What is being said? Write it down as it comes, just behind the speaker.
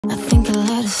could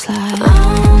let it slide.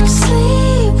 I'm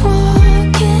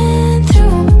sleepwalking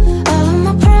through all of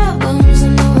my problems. I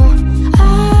know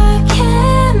I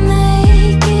can't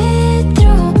make it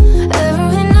through.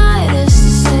 Every night it's the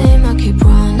same. I keep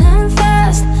running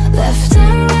fast, left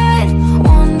and right,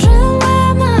 wondering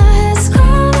where my head's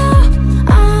gone now.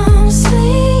 I'm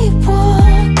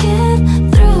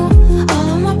sleepwalking through all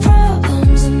of my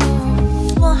problems. I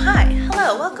know. Well, hi,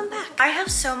 hello, welcome back. I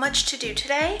have so much to do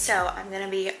today, so I'm gonna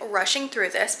be rushing through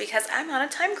this because I'm on a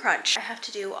time crunch. I have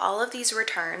to do all of these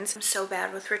returns. I'm so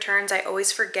bad with returns. I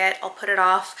always forget. I'll put it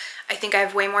off. I think I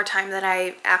have way more time than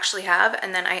I actually have,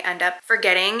 and then I end up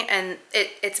forgetting, and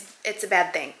it's a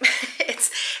bad thing.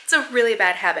 it's a really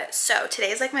bad habit. So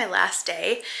today is like my last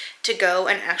day to go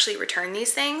and actually return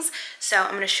these things. So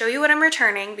I'm gonna show you what I'm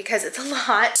returning because it's a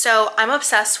lot. So I'm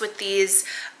obsessed with these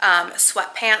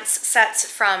sweatpants sets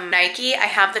from Nike. I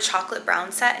have the chocolate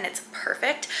brown set and it's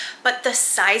perfect, but the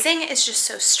sizing is just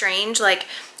so strange. Like,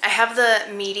 I have the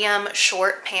medium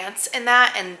short pants in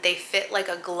that and they fit like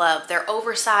a glove. They're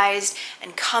oversized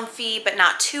and comfy, but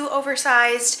not too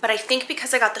oversized. But I think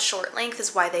because I got the short length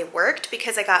is why they worked,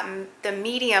 because I got the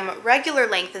medium regular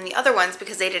length in the other ones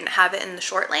because they didn't have it in the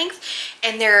short length,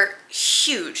 and they're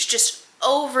huge, just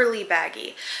overly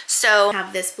baggy. So I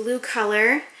have this blue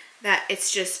color that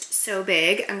it's just so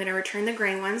big. I'm gonna return the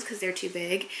gray ones because they're too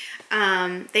big.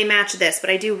 They match this,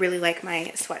 but I do really like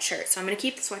my sweatshirt, so I'm gonna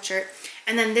keep the sweatshirt.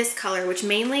 And then this color, which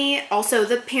mainly, also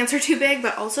the pants are too big,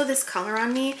 but also this color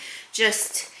on me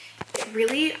just, it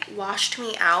really washed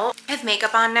me out. I have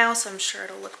makeup on now, so I'm sure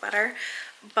it'll look better.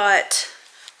 But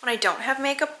when I don't have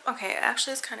makeup, okay, it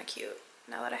actually is kind of cute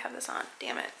now that I have this on.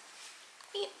 Damn it.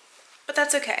 But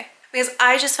that's okay, because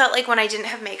I just felt like when I didn't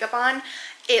have makeup on,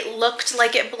 it looked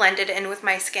like it blended in with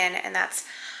my skin, and that's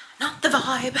not the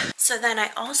vibe. So then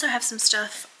I also have some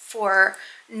stuff for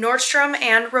Nordstrom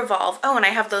and Revolve. Oh, and I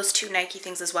have those two Nike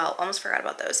things as well. Almost forgot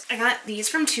about those. I got these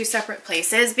from two separate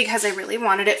places because I really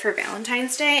wanted it for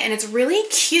Valentine's Day, and it's really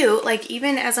cute. Like,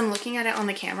 even as I'm looking at it on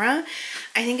the camera,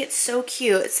 I think it's so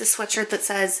cute. It's this sweatshirt that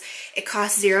says it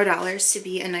costs $0 to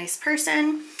be a nice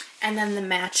person, and then the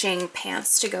matching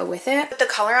pants to go with it. But the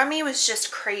color on me was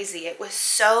just crazy. It was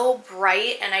so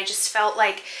bright, and I just felt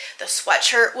like the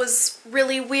sweatshirt was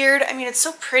really weird. I mean, it's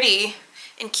so pretty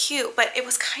and cute, but it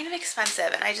was kind of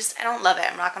expensive, and I don't love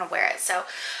it. I'm not gonna wear it. So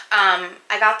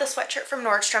I got the sweatshirt from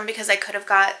Nordstrom because I could have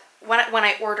got, when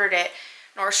I ordered it,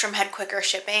 Nordstrom had quicker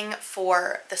shipping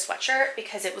for the sweatshirt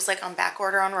because it was like on back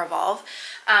order on Revolve.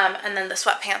 And then the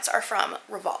sweatpants are from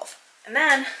Revolve. And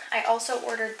then I also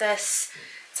ordered this,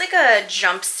 it's like a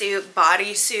jumpsuit,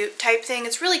 bodysuit type thing.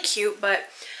 It's really cute, but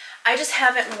I just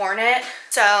haven't worn it,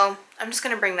 so I'm just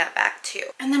gonna bring that back too.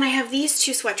 And then I have these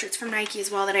two sweatshirts from Nike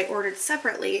as well that I ordered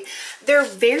separately. They're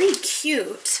very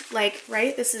cute, like,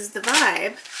 right? This is the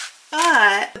vibe,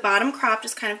 but the bottom crop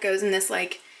just kind of goes in this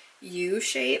like U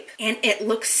shape, and it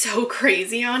looks so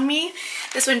crazy on me.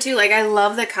 This one too, like, I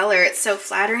love the color. It's so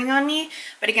flattering on me,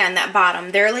 but again, that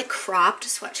bottom, they're like cropped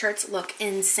sweatshirts, look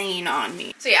insane on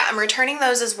me. So yeah, I'm returning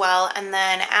those as well. And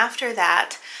then after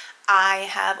that, I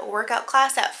have a workout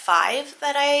class at 5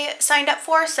 that I signed up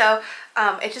for, so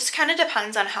it just kind of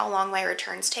depends on how long my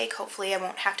returns take. Hopefully I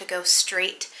won't have to go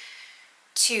straight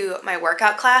to my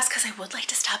workout class because I would like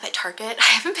to stop at Target.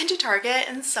 I haven't been to Target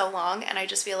in so long, and I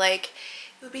just feel like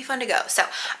it would be fun to go. So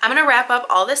I'm gonna wrap up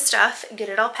all this stuff, get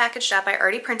it all packaged up. I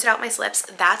already printed out my slips.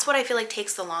 That's what I feel like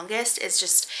takes the longest, is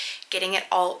just getting it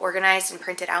all organized and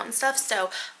printed out and stuff.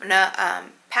 So I'm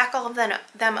gonna pack all of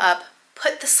them up,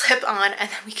 put the slip on,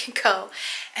 and then we can go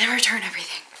and return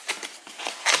everything.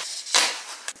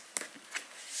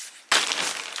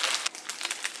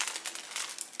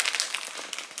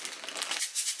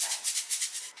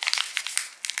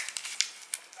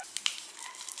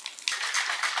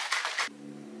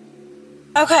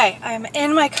 Okay, I'm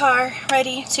in my car,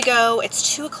 ready to go.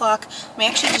 It's 2 o'clock. Let me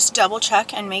actually just double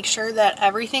check and make sure that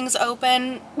everything's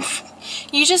open.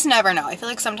 You just never know. I feel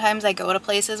like sometimes I go to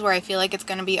places where I feel like it's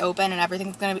gonna be open and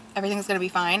everything's gonna be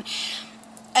fine,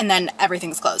 and then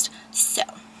everything's closed. So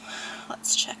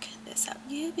let's check this out.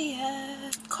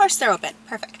 UBS. Of course they're open.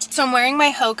 Perfect. So I'm wearing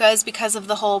my Hokas because of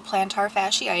the whole plantar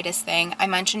fasciitis thing. I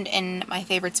mentioned in my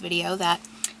favorites video that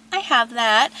I have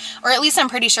that, or at least I'm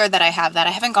pretty sure that I have that.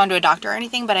 I haven't gone to a doctor or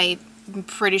anything, but I'm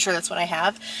pretty sure that's what I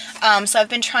have. So I've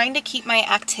been trying to keep my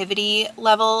activity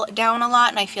level down a lot,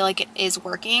 and I feel like it is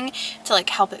working to like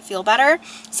help it feel better.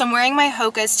 So I'm wearing my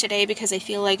Hokas today because I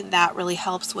feel like that really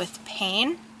helps with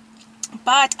pain.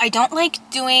 But I don't like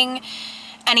doing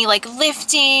any like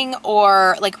lifting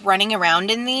or like running around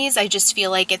in these. I just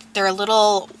feel like they're a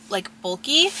little like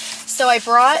bulky. So I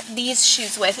brought these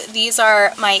shoes with. These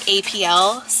are my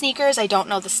APL sneakers. I don't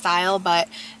know the style, but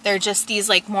they're just these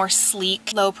like more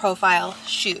sleek, low profile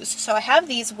shoes. So I have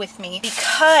these with me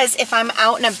because if I'm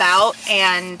out and about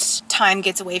and time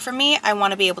gets away from me, I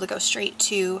want to be able to go straight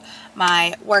to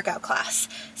my workout class.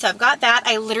 So I've got that.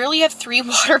 I literally have 3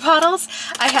 water bottles.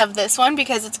 I have this one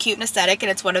because it's cute and aesthetic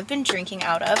and it's what I've been drinking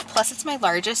out of. Plus it's my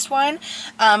largest one.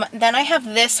 Then I have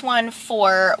this one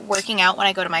for working out when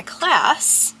I go to my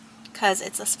class because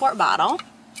it's a sport bottle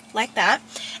like that.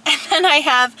 And then I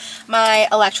have my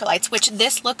electrolytes, which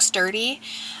this looks dirty,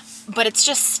 but it's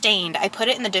just stained. I put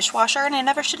it in the dishwasher and I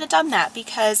never should have done that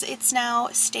because it's now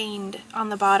stained on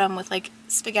the bottom with like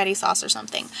spaghetti sauce or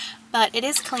something. But it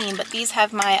is clean, but these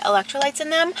have my electrolytes in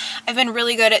them. I've been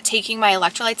really good at taking my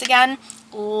electrolytes again.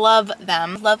 Love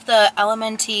them. Love the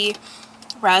LMNT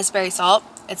raspberry salt.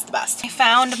 It's the best. I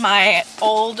found my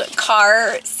old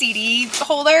car CD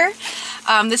holder.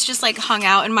 This just like hung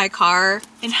out in my car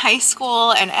in high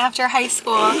school and after high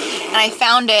school. And I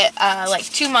found it like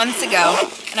 2 months ago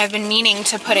and I've been meaning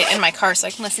to put it in my car so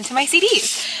I can listen to my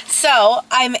CDs. So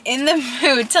I'm in the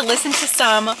mood to listen to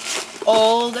some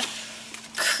old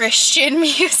Christian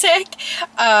music.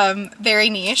 Very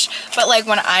niche. But like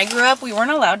when I grew up, we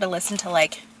weren't allowed to listen to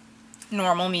like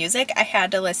normal music. I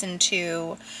had to listen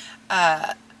to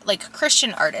like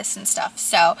Christian artists and stuff.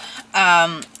 So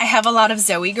I have a lot of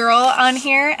Zoe Girl on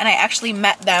here and I actually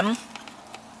met them.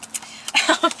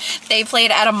 They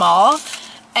played at a mall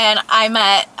and I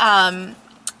met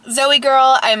Zoe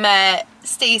Girl, I met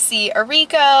Stacy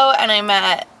Arico, and I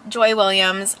met Joy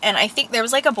Williams, and I think there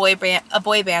was like a boy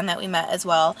band that we met as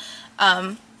well.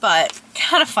 But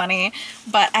kind of funny.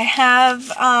 But I have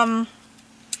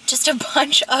just a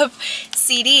bunch of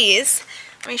CDs.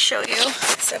 Let me show you.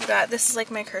 So I've got, this is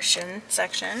like my Christian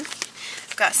section.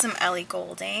 I've got some Ellie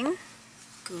Goulding,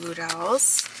 Goo Goo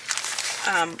Dolls.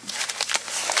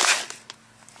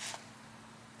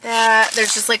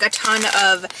 There's just like a ton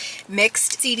of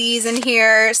mixed CDs in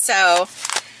here. So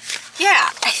yeah,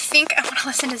 I think I want to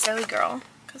listen to Zoe Girl,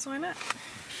 because why not?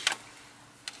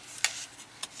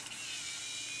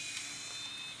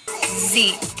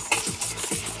 C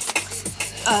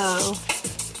O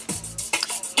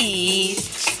E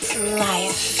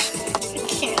life. I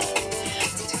can't.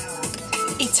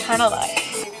 Eternal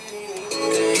life.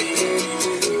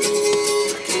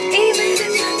 Even if I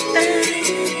die.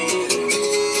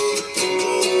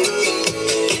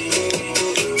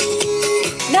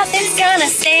 Nothing's gonna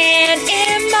stand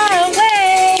in my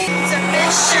way. It's a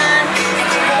mission, and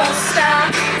it won't stop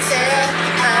till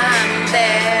I'm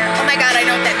there. Oh my god, I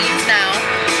know what that means now.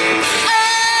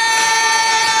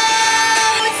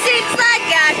 Oh, it seems like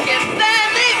I can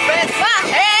barely rest my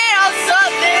head on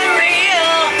something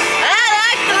real. I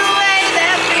like the way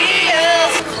that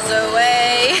feels.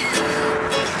 Away.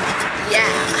 Yeah.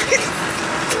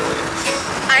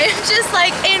 I am just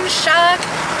like in shock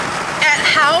at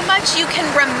how much you can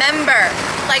remember.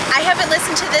 Like, I haven't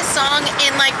listened to this song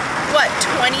in like, what,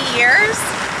 20 years?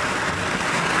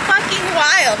 Fucking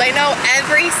wild. I know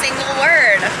every single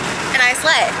word. And I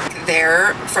slay.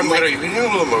 There from like... What, are you getting a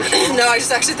little emotional? No, I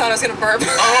just actually thought I was gonna burp.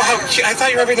 Oh, how cute. I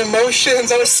thought you were having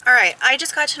emotions. I was... Alright, I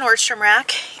just got to Nordstrom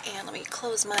Rack, and let me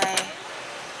close my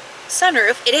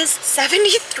sunroof. It is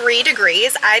 73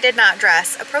 degrees. I did not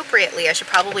dress appropriately. I should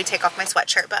probably take off my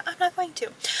sweatshirt, but I'm not going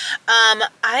to.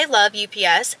 I love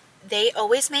UPS. They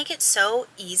always make it so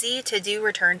easy to do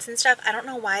returns and stuff. I don't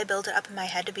know why I build it up in my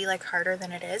head to be like harder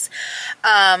than it is.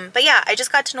 But yeah, I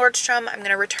just got to Nordstrom. I'm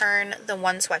gonna return the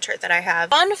one sweatshirt that I have.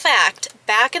 Fun fact,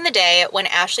 back in the day when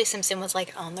Ashley Simpson was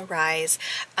like on the rise,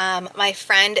 my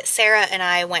friend Sarah and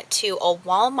I went to a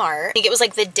Walmart. I think it was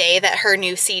like the day that her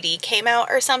new CD came out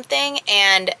or something,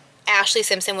 and Ashley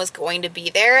Simpson was going to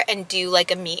be there and do like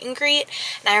a meet and greet.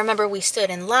 And I remember we stood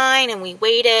in line and we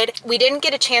waited. We didn't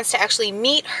get a chance to actually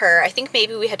meet her. I think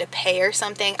maybe we had to pay or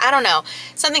something. I don't know.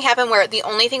 Something happened where the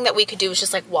only thing that we could do was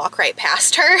just like walk right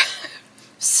past her.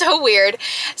 So weird.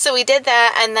 So we did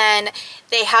that, and then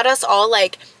they had us all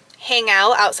like hang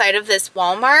out outside of this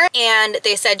Walmart, and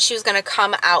they said she was gonna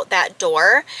come out that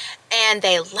door, and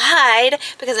they lied,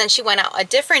 because then she went out a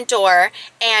different door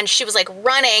and she was like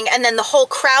running, and then the whole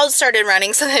crowd started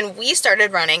running, so then we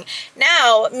started running.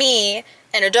 Now me,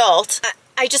 an adult,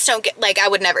 I just don't get, like, I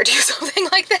would never do something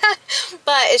like that.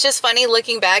 But it's just funny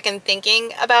looking back and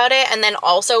thinking about it, and then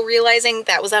also realizing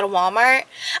that was at a Walmart.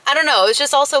 I don't know, it was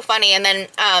just also funny. And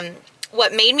then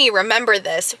what made me remember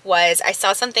this was I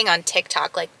saw something on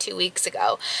TikTok like 2 weeks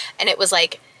ago, and it was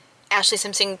like Ashley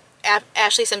Simpson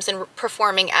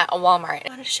performing at a Walmart. I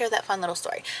wanted to share that fun little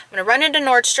story. I'm gonna run into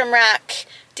Nordstrom Rack,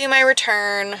 do my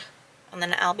return. and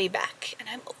then I'll be back. And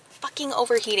I'm fucking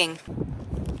overheating.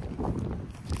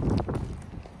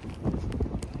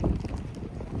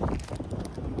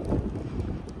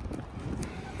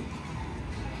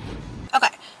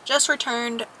 Okay, just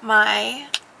returned my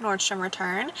Nordstrom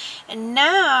return, and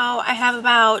now I have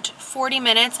about 40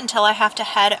 minutes until I have to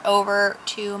head over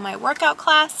to my workout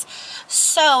class.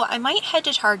 So I might head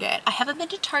to Target. I haven't been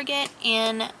to Target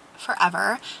in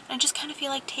forever, and I just kind of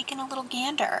feel like taking a little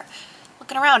gander,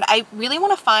 looking around. I really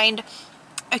want to find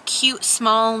a cute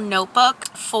small notebook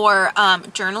for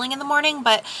journaling in the morning,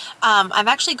 but I've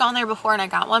actually gone there before and I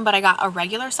got one, but I got a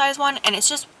regular size one and it's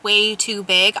just way too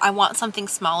big. I want something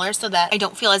smaller so that I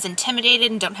don't feel as intimidated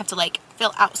and don't have to like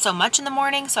fill out so much in the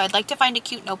morning. So I'd like to find a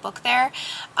cute notebook there.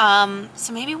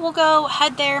 So maybe we'll go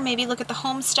head there, maybe look at the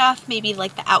home stuff, maybe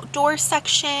like the outdoor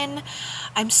section.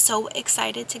 I'm so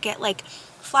excited to get like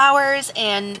flowers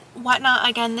and whatnot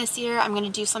again this year. I'm going to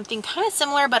do something kind of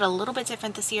similar but a little bit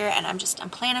different this year, and I'm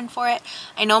planning for it.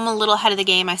 I know I'm a little ahead of the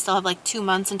game. I still have like 2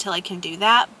 months until I can do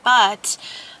that, but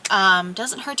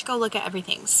doesn't hurt to go look at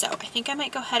everything. So I think I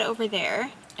might go head over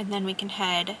there and then we can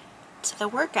head to the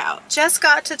workout. Just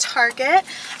got to Target.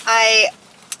 I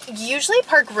usually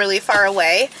park really far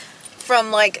away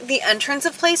from like the entrance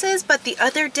of places, but the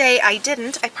other day I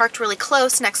didn't. I parked really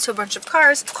close next to a bunch of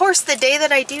cars. Of course, the day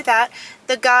that I do that,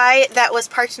 the guy that was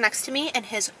parked next to me in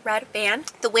his red van,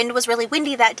 the wind was really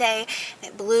windy that day,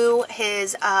 and it blew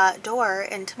his door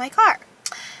into my car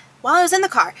while I was in the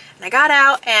car. And I got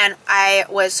out and I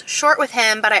was short with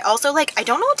him, but I also like, I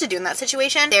don't know what to do in that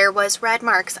situation. There was red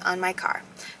marks on my car.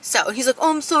 So he's like,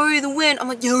 oh, I'm sorry, the wind. I'm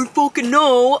like, yeah, I fucking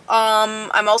know.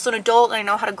 I'm also an adult and I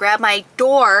know how to grab my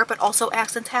door, but also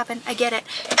accidents happen. I get it.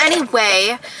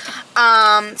 Anyway,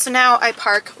 so now I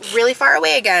park really far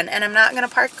away again, and I'm not gonna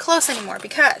park close anymore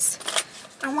because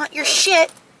I don't want your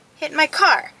shit hitting my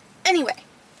car. Anyway,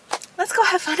 let's go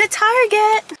have fun at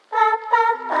Target.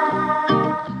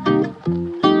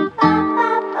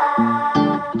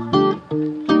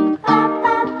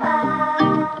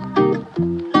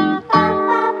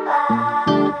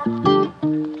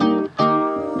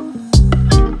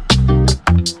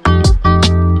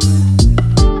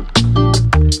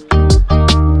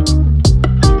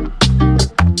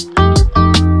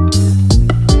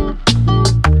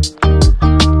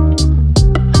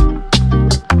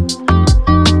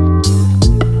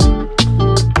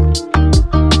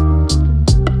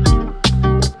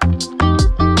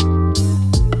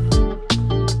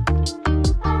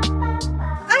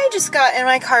 In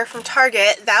my car from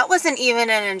Target, that wasn't even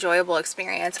an enjoyable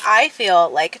experience. I feel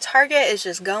like Target is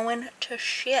just going to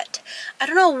shit. I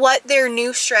don't know what their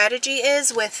new strategy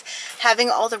is with having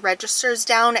all the registers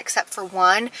down except for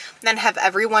one, then have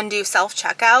everyone do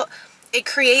self-checkout. It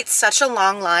creates such a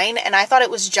long line, and I thought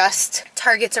it was just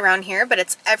Targets around here, but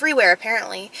it's everywhere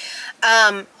apparently.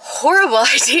 Horrible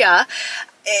idea.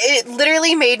 It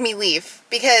literally made me leave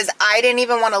because I didn't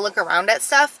even want to look around at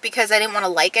stuff because I didn't want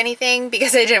to like anything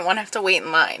because I didn't want to have to wait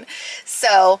in line.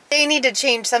 So they need to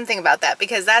change something about that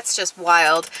because that's just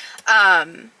wild.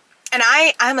 And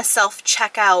I'm a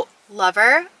self-checkout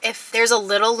lover. If there's a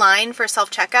little line for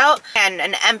self-checkout and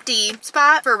an empty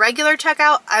spot for regular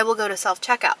checkout, I will go to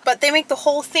self-checkout. But they make the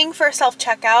whole thing for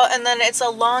self-checkout, and then it's a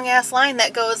long ass line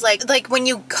that goes like when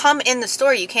you come in the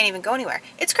store you can't even go anywhere.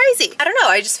 It's crazy. I don't know,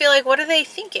 I just feel like, what are they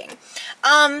thinking?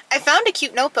 I found a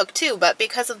cute notebook too, but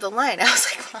because of the line I was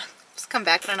like, well, just come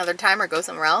back at another time or go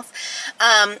somewhere else.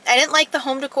 I didn't like the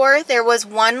home decor. There was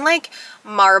one like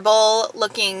marble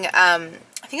looking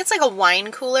I think it's like a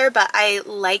wine cooler, but I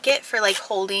like it for like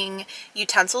holding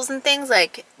utensils and things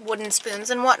like wooden spoons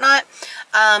and whatnot.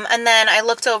 And then I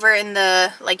looked over in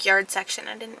the like yard section.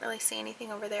 I didn't really see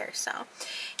anything over there. So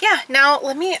yeah, now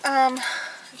let me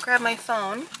grab my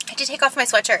phone. I had to take off my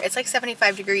sweatshirt. It's like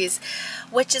 75 degrees,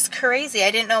 which is crazy.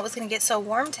 I didn't know it was going to get so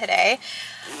warm today.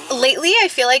 Lately, I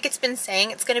feel like it's been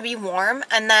saying it's going to be warm,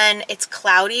 and then it's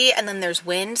cloudy, and then there's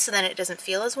wind, so then it doesn't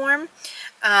feel as warm.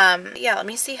 Yeah, let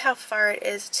me see how far it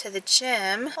is to the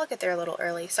gym. I'll get there a little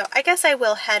early, so I guess I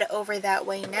will head over that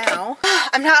way now.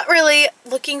 I'm not really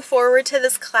looking forward to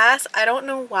this class. I don't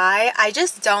know why. I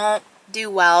just don't do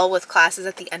well with classes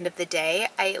at the end of the day.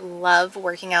 I love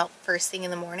working out first thing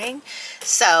in the morning,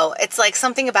 so it's like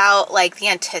something about like the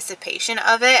anticipation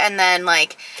of it, and then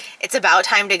like it's about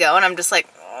time to go and I'm just like,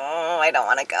 oh, I don't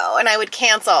want to go, and I would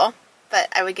cancel. But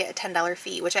I would get a $10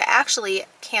 fee, which I actually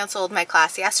canceled my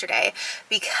class yesterday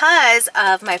because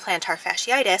of my plantar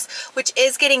fasciitis, which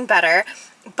is getting better,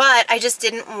 but I just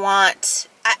didn't want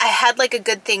I had like a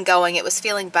good thing going. It was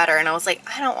feeling better, and I was like,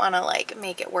 I don't want to like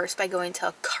make it worse by going to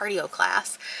a cardio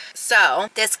class. So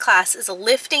this class is a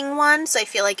lifting one, so I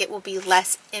feel like it will be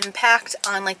less impact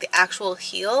on like the actual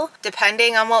heel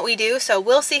depending on what we do. So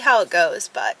we'll see how it goes,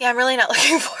 but yeah, I'm really not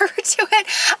looking forward to it.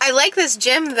 I like this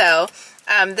gym though.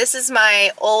 This is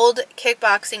my old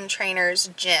kickboxing trainer's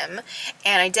gym,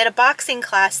 and I did a boxing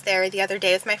class there the other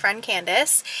day with my friend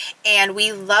Candace, and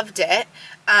we loved it.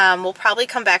 We'll probably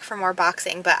come back for more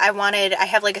boxing, but I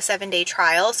have like a 7-day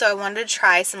trial, so I wanted to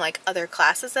try some like other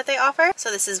classes that they offer.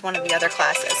 So this is one of the other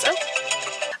classes. So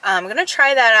I'm gonna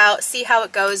try that out, see how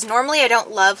it goes. Normally I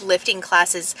don't love lifting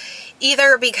classes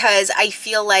either, because I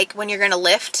feel like when you're gonna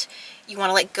lift, you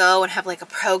want to like go and have like a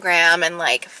program and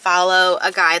like follow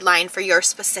a guideline for your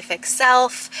specific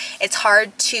self. It's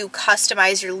hard to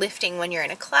customize your lifting when you're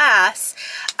in a class,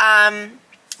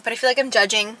 but I feel like I'm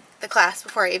judging the class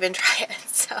before I even try it,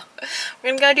 so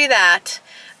we're gonna go do that.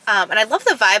 And I love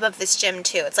the vibe of this gym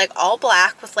too. It's like all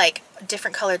black with like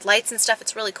different colored lights and stuff.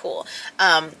 It's really cool.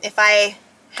 If I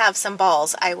have some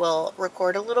balls, I will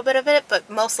record a little bit of it, but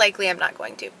most likely I'm not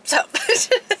going to. So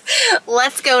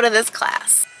let's go to this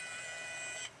class.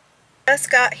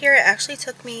 Just got here. It actually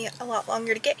took me a lot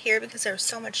longer to get here because there was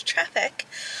so much traffic,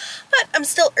 but I'm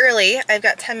still early. I've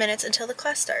got 10 minutes until the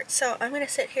class starts, so I'm gonna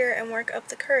sit here and work up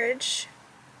the courage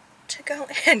to go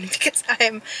in because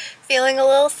I'm feeling a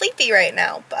little sleepy right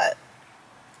now. But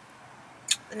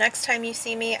the next time you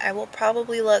see me, I will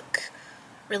probably look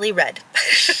really red.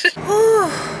 Whew,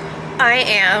 I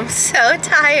am so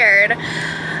tired.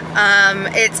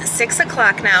 It's 6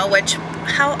 o'clock now, which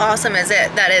how awesome is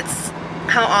it that it's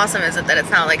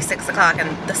not like 6 o'clock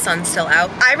and the sun's still out.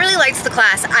 I really liked the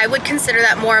class. I would consider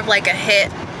that more of like a HIIT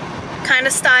kind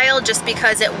of style, just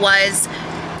because it was,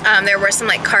 there were some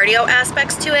like cardio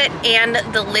aspects to it, and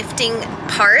the lifting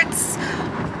parts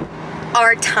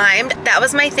are timed. That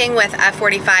was my thing with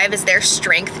F45, is their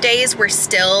strength days were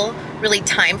still really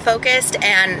time focused,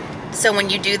 and so when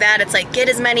you do that, it's like get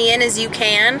as many in as you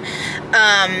can.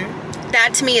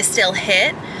 That to me is still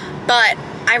HIIT, but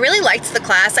I really liked the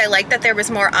class. I liked that there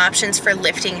was more options for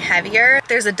lifting heavier.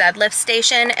 There's a deadlift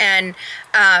station, and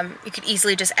you could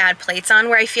easily just add plates on,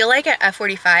 where I feel like at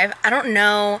F45, I don't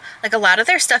know, like a lot of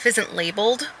their stuff isn't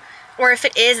labeled, or if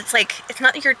it is, it's like, it's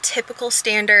not your typical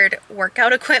standard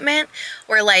workout equipment,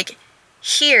 where like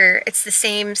here, it's the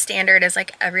same standard as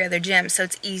like every other gym, so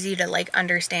it's easy to like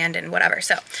understand and whatever.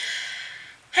 So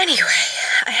anyway,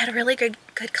 I had a really good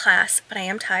class, but I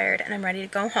am tired and I'm ready to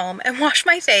go home and wash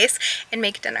my face and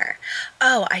make dinner.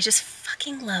 Oh, I just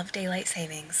fucking love daylight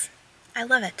savings. I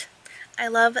love it. I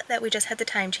love that we just had the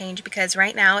time change, because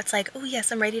right now it's like, oh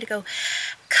yes, I'm ready to go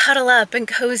cuddle up and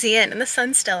cozy in, and the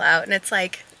sun's still out, and it's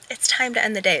like, it's time to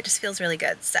end the day. It just feels really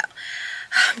good. So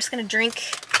I'm just gonna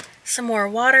drink some more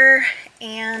water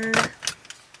and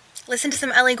listen to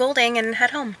some Ellie Goulding and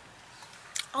head home.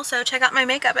 Also, check out my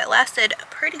makeup. It lasted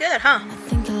pretty good, huh? I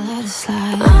think I let it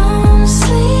slide. I'm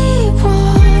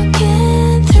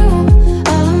sleepwalking through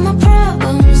all of my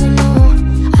problems. I know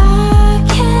I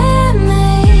can't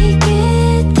make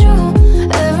it through.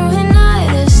 Every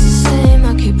night it's the same.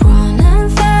 I keep running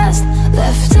fast,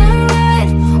 left and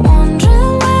right,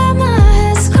 wondering where my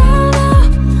head's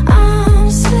gone now.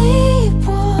 I'm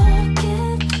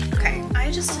sleepwalking. Okay, I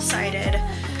just decided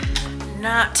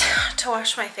not to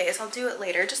wash my face. I'll do it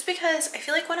later, just because I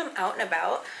feel like when I'm out and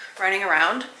about running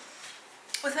around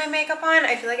with my makeup on,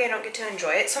 I feel like I don't get to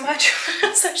enjoy it so much.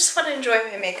 So I just want to enjoy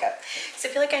my makeup, because I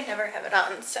feel like I never have it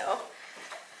on. So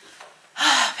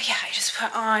but yeah, I just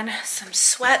put on some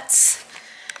sweats.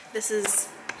 This is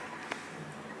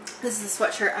the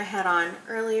sweatshirt I had on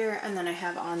earlier, and then I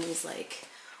have on these like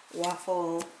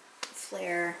waffle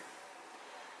flare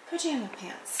pajama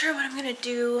pants. Sure, what I'm gonna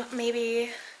do,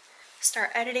 maybe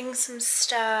start editing some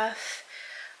stuff.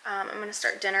 I'm gonna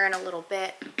start dinner in a little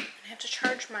bit. I have to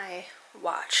charge my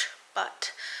watch,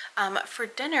 but for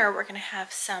dinner we're gonna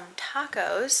have some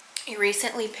tacos. I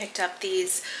recently picked up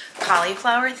these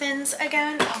cauliflower thins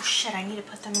again. Oh shit, I need to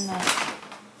put them in the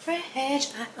fridge.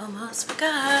 I almost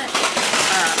forgot.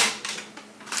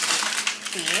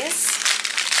 These.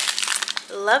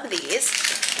 Love these.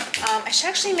 I should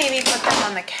actually maybe put them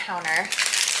on the counter.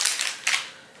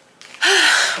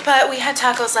 But we had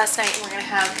tacos last night, and we're gonna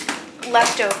have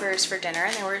leftovers for dinner,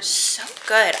 and they were so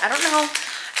good. I don't know, I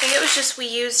think it was just we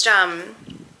used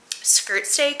skirt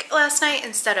steak last night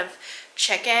instead of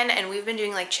chicken, and we've been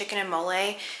doing like chicken and mole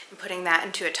and putting that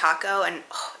into a taco, and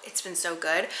oh, it's been so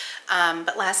good.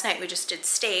 But last night we just did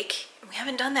steak, and we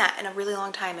haven't done that in a really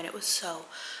long time, and it was so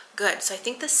good. So I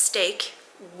think the steak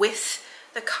with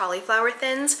the cauliflower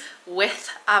thins with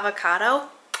avocado,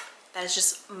 That is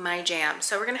just my jam.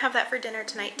 So we're gonna have that for dinner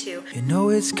tonight too. You know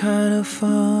it's kind of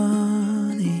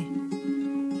funny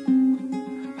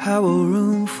how a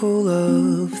room full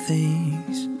of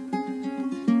things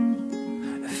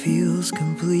feels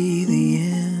completely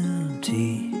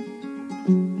empty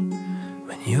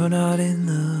when you're not in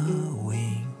the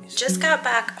wings. Just got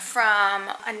back from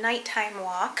a nighttime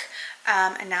walk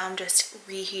and now I'm just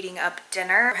reheating up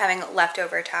dinner. We're having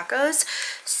leftover tacos.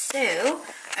 So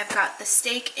I've got the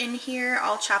steak in here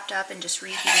all chopped up and just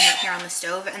reheating it here on the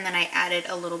stove, and then I added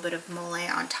a little bit of mole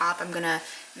on top. I'm gonna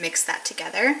mix that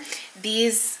together.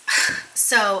 These,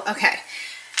 okay,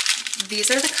 these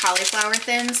are the cauliflower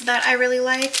thins that I really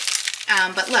like,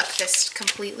 but look, this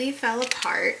completely fell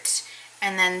apart,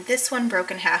 and then this one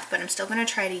broke in half, but I'm still gonna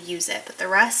try to use it, but the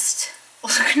rest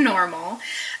look normal.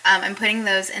 I'm putting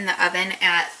those in the oven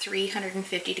at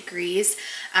 350 degrees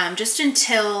just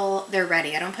until they're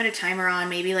ready. I don't put a timer on,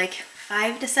 maybe like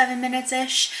 5 to 7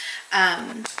 minutes-ish.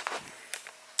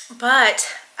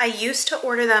 But I used to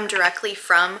order them directly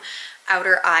from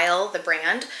Outer Aisle, the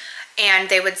brand, and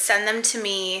they would send them to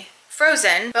me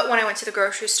frozen. But when I went to the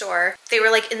grocery store, they were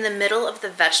like in the middle of the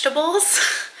vegetables.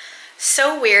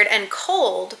 So weird, and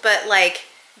cold, but like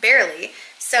barely.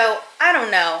 So I don't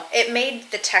know, it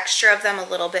made the texture of them a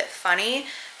little bit funny.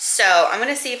 So I'm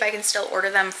gonna see if I can still order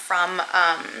them from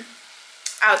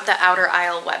the Outer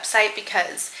Aisle website,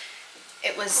 because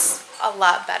it was a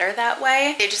lot better that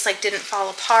way. They just like didn't fall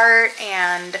apart,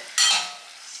 and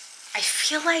I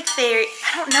feel like I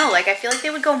don't know, like I feel like they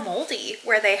would go moldy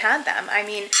where they had them. I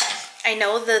mean, I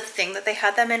know the thing that they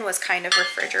had them in was kind of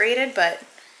refrigerated, but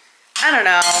I don't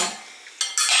know.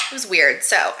 It was weird,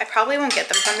 so I probably won't get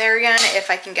them from there again if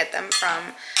I can get them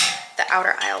from the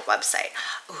Outer Aisle website.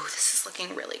 Ooh, this is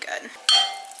looking really good.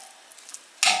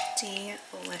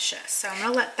 Delicious. So I'm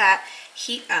gonna let that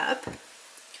heat up.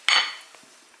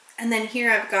 And then here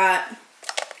I've got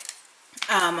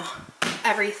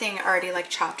everything already like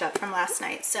chopped up from last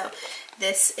night. So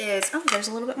this is, oh, there's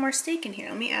a little bit more steak in here.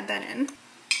 Let me add that in.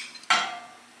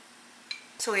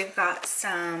 So we've got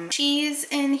some cheese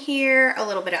in here, a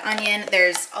little bit of onion.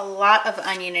 There's a lot of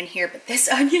onion in here, but this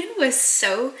onion was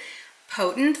so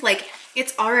potent. Like,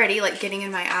 it's already like getting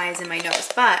in my eyes and my nose,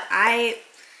 but I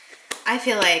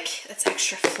feel like it's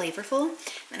extra flavorful.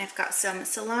 Then I've got some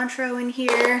cilantro in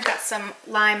here, got some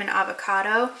lime and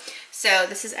avocado. So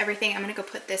this is everything. I'm gonna go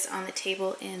put this on the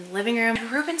table in the living room. And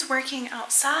Ruben's working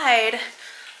outside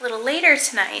a little later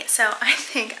tonight, so I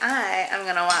think I am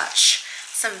gonna watch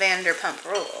some Vanderpump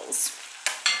Rules.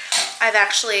 I've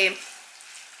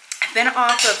been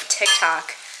off of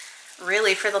TikTok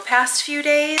really for the past few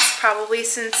days, probably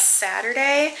since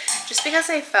Saturday, just because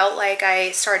I felt like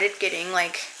I started getting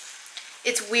like,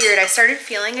 it's weird, I started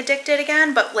feeling addicted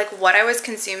again, but like what I was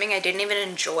consuming I didn't even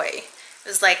enjoy. It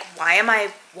was like, why am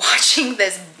I watching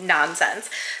this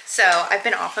nonsense? So I've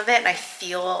been off of it and I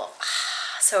feel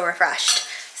so refreshed.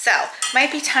 So,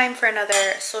 might be time for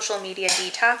another social media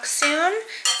detox soon,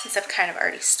 since I've kind of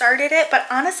already started it. But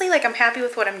honestly, like, I'm happy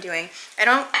with what I'm doing. I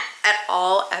don't at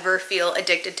all ever feel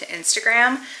addicted to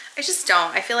Instagram. I just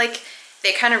don't. I feel like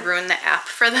they kind of ruin the app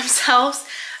for themselves.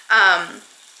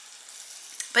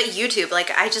 But YouTube, like,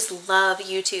 I just love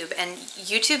YouTube. And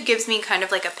YouTube gives me kind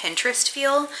of like a Pinterest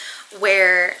feel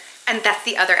where... And that's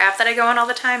the other app that I go on all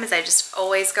the time, is I just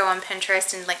always go on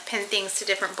Pinterest and like pin things to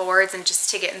different boards and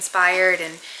just to get inspired,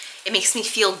 and it makes me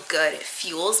feel good. It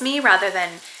fuels me rather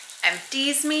than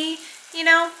empties me, you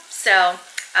know? So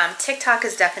TikTok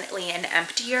is definitely an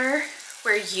emptier,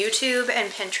 where YouTube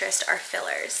and Pinterest are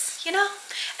fillers, you know?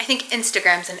 I think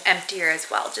Instagram's an emptier as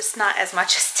well, just not as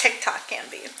much as TikTok can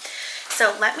be.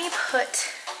 So let me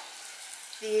put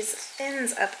these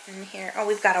thins up in here. Oh,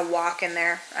 we've got a wok in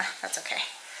there. That's okay.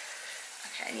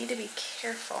 I need to be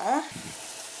careful.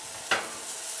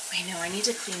 I know I need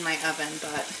to clean my oven,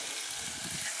 but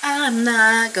I'm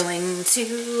not going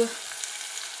to.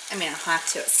 I mean, I'll have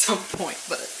to at some point,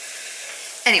 but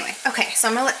anyway. Okay, so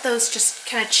I'm gonna let those just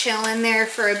kind of chill in there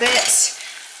for a bit,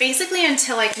 basically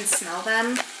until I can smell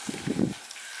them.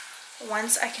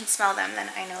 Once I can smell them, then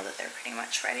I know that they're pretty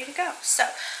much ready to go. So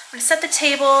I'm gonna set the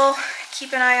table,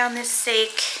 keep an eye on this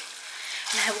steak,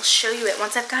 and I will show you it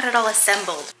once I've got it all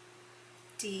assembled.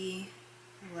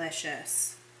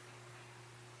 Delicious.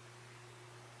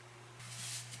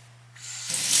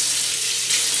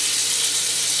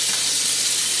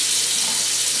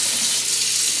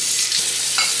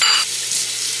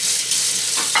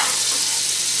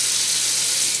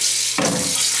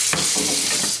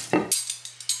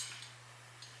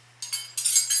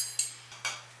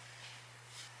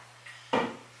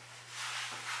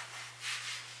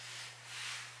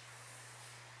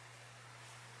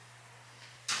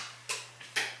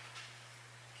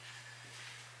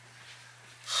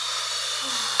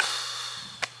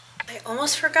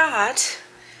 almost forgot.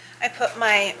 I put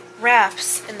my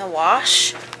wraps in the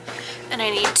wash and I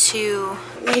need to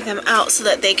lay them out so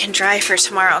that they can dry for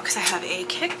tomorrow because I have a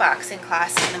kickboxing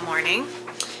class in the morning.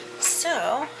 So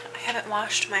I haven't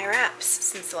washed my wraps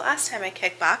since the last time I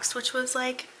kickboxed, which was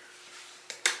like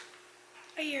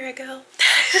a year ago.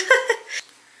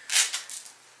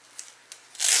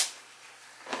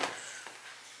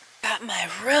 Got my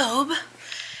robe.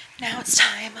 Now it's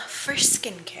time for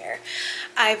skincare.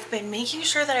 I've been making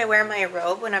sure that I wear my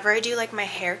robe whenever I do like my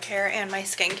hair care and my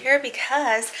skincare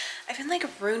because I've been like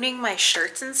ruining my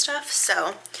shirts and stuff,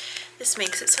 so this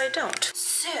makes it so I don't.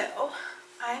 So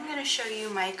I'm gonna show you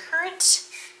my current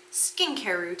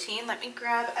skincare routine. Let me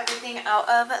grab everything out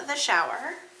of the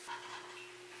shower.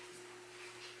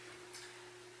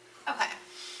 Okay,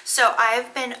 so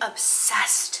I've been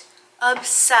obsessed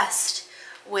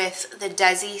with the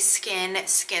Desi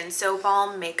Skin So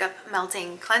Balm Makeup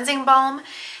Melting Cleansing Balm.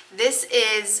 This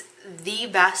is the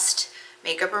best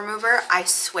makeup remover, I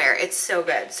swear. It's so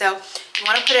good. So you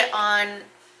want to put it on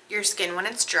your skin when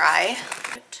it's dry.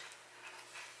 Put it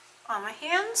on my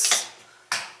hands.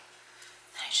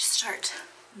 And I just start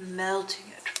melting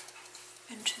it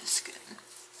into the skin.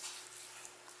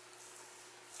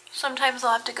 Sometimes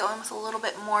I'll have to go in with a little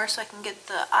bit more so I can get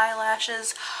the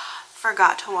eyelashes.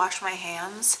 Forgot to wash my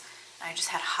hands. I just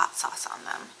had hot sauce on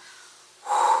them.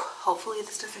 Whew, hopefully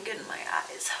this doesn't get in my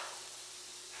eyes.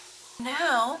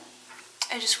 Now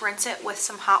I just rinse it with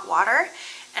some hot water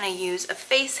and I use a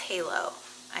face halo.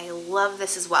 I love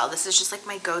this as well. This is just like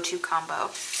my go-to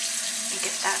combo. You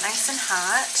get that nice and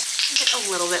hot. Get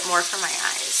a little bit more for my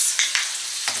eyes.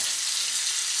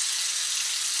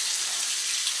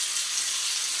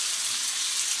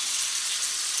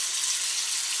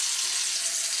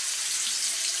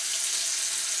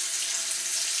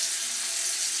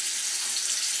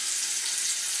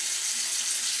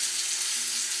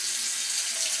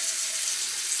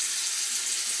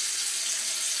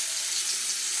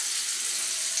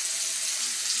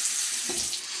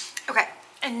 Okay,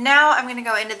 and now I'm gonna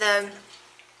go into the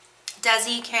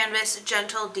Desi Canvas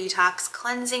Gentle Detox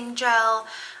Cleansing Gel.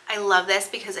 I love this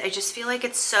because I just feel like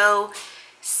it's so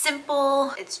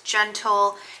simple, it's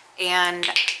gentle, and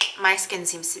my skin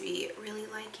seems to be really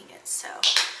liking it. So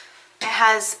it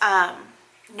has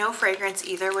no fragrance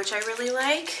either, which I really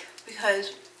like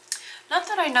because not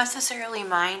that I necessarily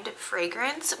mind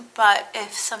fragrance, but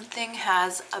if something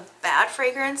has a bad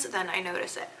fragrance, then I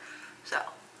notice it. So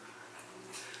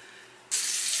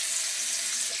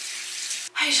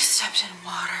I just stepped in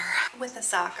water with a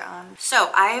sock on. So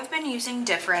I have been using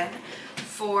Different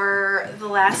for the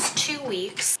last 2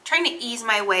 weeks, trying to ease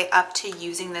my way up to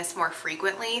using this more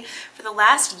frequently. For the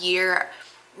last year,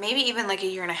 maybe even like a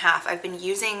year and a half, I've been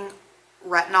using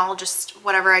retinol, just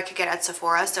whatever I could get at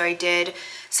Sephora. So I did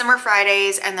Summer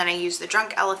Fridays and then I used the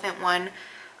Drunk Elephant one.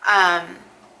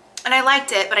 And I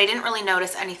liked it, but I didn't really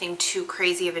notice anything too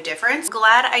crazy of a difference.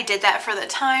 Glad I did that for the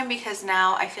time because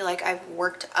now I feel like I've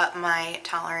worked up my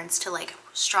tolerance to like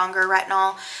stronger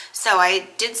retinol. So I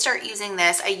did start using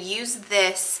this. I use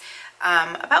this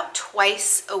about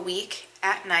twice a week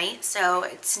at night. So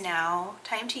it's now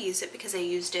time to use it because I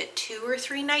used it 2 or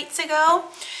 3 nights ago.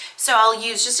 So I'll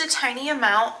use just a tiny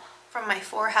amount from my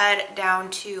forehead down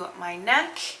to my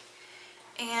neck.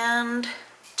 And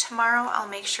tomorrow I'll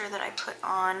make sure that I put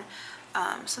on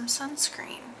some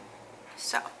sunscreen.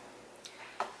 So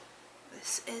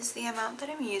this is the amount that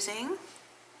I'm using.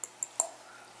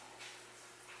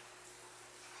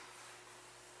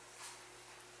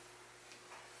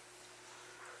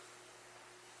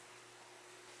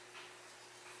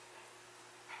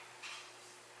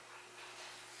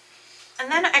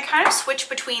 And then I kind of switch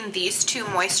between these 2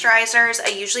 moisturizers. I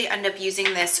usually end up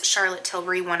using this Charlotte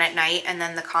Tilbury one at night and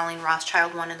then the Colleen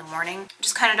Rothschild one in the morning. It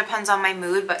just kind of depends on my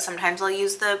mood, but sometimes I'll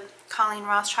use the Colleen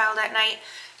Rothschild at night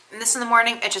and this in the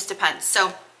morning. It just depends.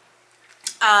 So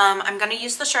I'm going to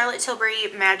use the Charlotte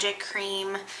Tilbury Magic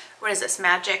Cream. What is this?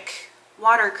 Magic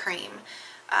Water Cream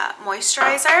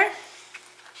moisturizer.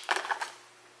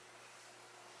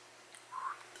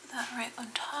 Put that right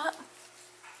on top.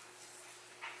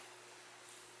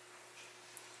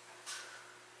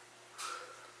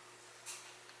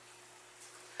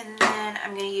 And then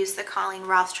I'm going to use the Colleen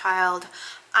Rothschild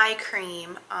eye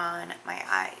cream on my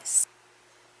eyes.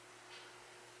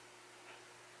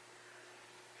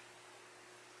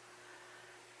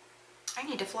 I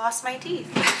need to floss my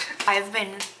teeth. I've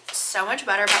been so much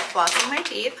better about flossing my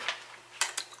teeth.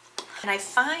 And I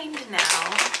find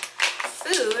now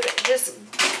food just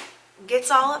gets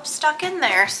all up stuck in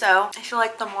there. So I feel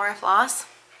like the more I floss,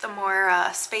 the more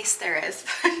space there is.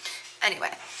 Anyway,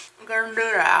 I'm going to do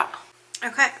that.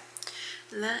 Okay,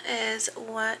 that is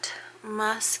what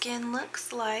my skin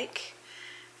looks like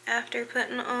after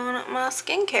putting on my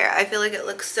skincare. I feel like it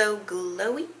looks so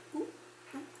glowy. Ooh,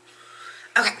 ooh.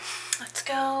 Okay, let's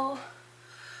go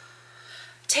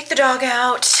take the dog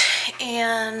out,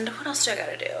 and what else do I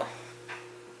gotta do?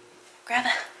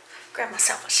 Grab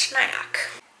myself a snack.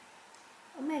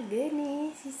 Oh my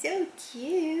goodness, he's so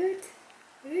cute.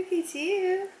 Look at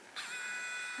you.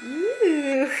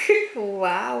 Ooh,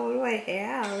 wow, what do I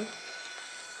have?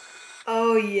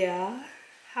 Oh yeah,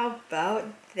 how about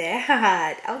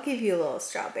that? I'll give you a little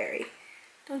strawberry.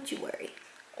 Don't you worry.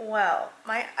 Wow,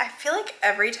 I feel like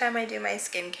every time I do my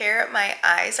skincare, my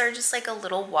eyes are just like a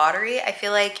little watery. I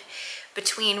feel like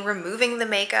between removing the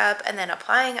makeup and then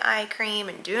applying eye cream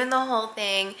and doing the whole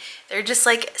thing, they're just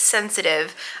like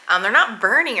sensitive. They're not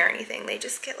burning or anything. They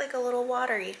just get like a little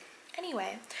watery.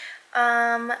 Anyway,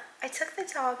 I took the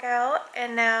dog out,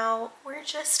 and now we're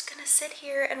just gonna sit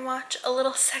here and watch a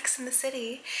little Sex in the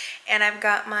City. And I've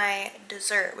got my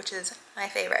dessert, which is my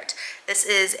favorite. This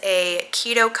is a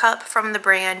keto cup from the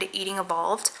brand Eating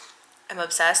Evolved. I'm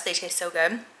obsessed, they taste so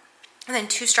good. And then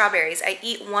 2 strawberries. I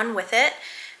eat one with it,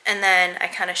 and then I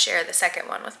kind of share the second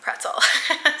one with pretzel.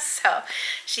 So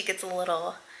she gets a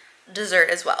little dessert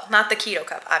as well. Not the keto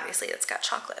cup, obviously, it's got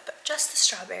chocolate, but just the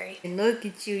strawberry. And look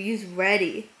at you, you's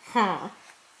ready, huh?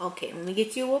 Okay, let me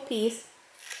get you a little piece.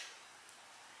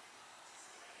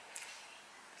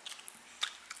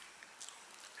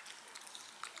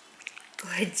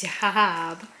 Good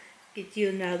job. Get you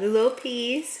another little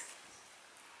piece.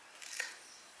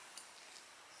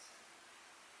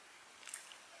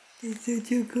 You're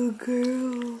such a good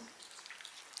girl.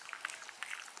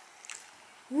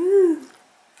 Woo.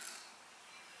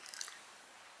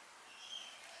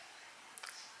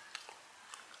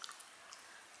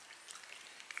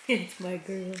 It's my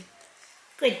girl.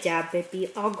 Good job,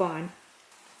 Bippy. All gone.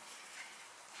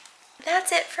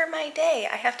 That's it for my day.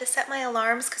 I have to set my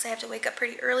alarms because I have to wake up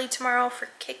pretty early tomorrow for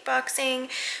kickboxing.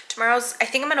 I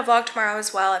think I'm gonna vlog tomorrow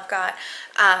as well. I've got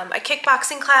a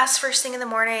kickboxing class first thing in the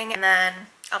morning, and then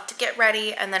I'll have to get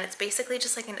ready, and then it's basically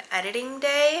just like an editing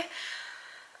day.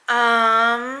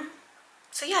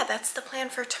 So yeah, that's the plan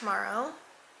for tomorrow.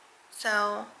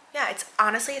 So yeah,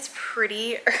 it's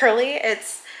pretty early.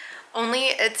 It's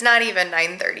not even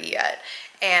 9:30 yet,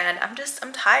 and I'm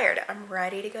tired. I'm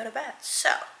ready to go to bed. So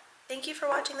thank you for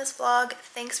watching this vlog.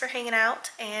 Thanks for hanging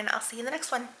out, and I'll see you in the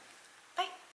next one.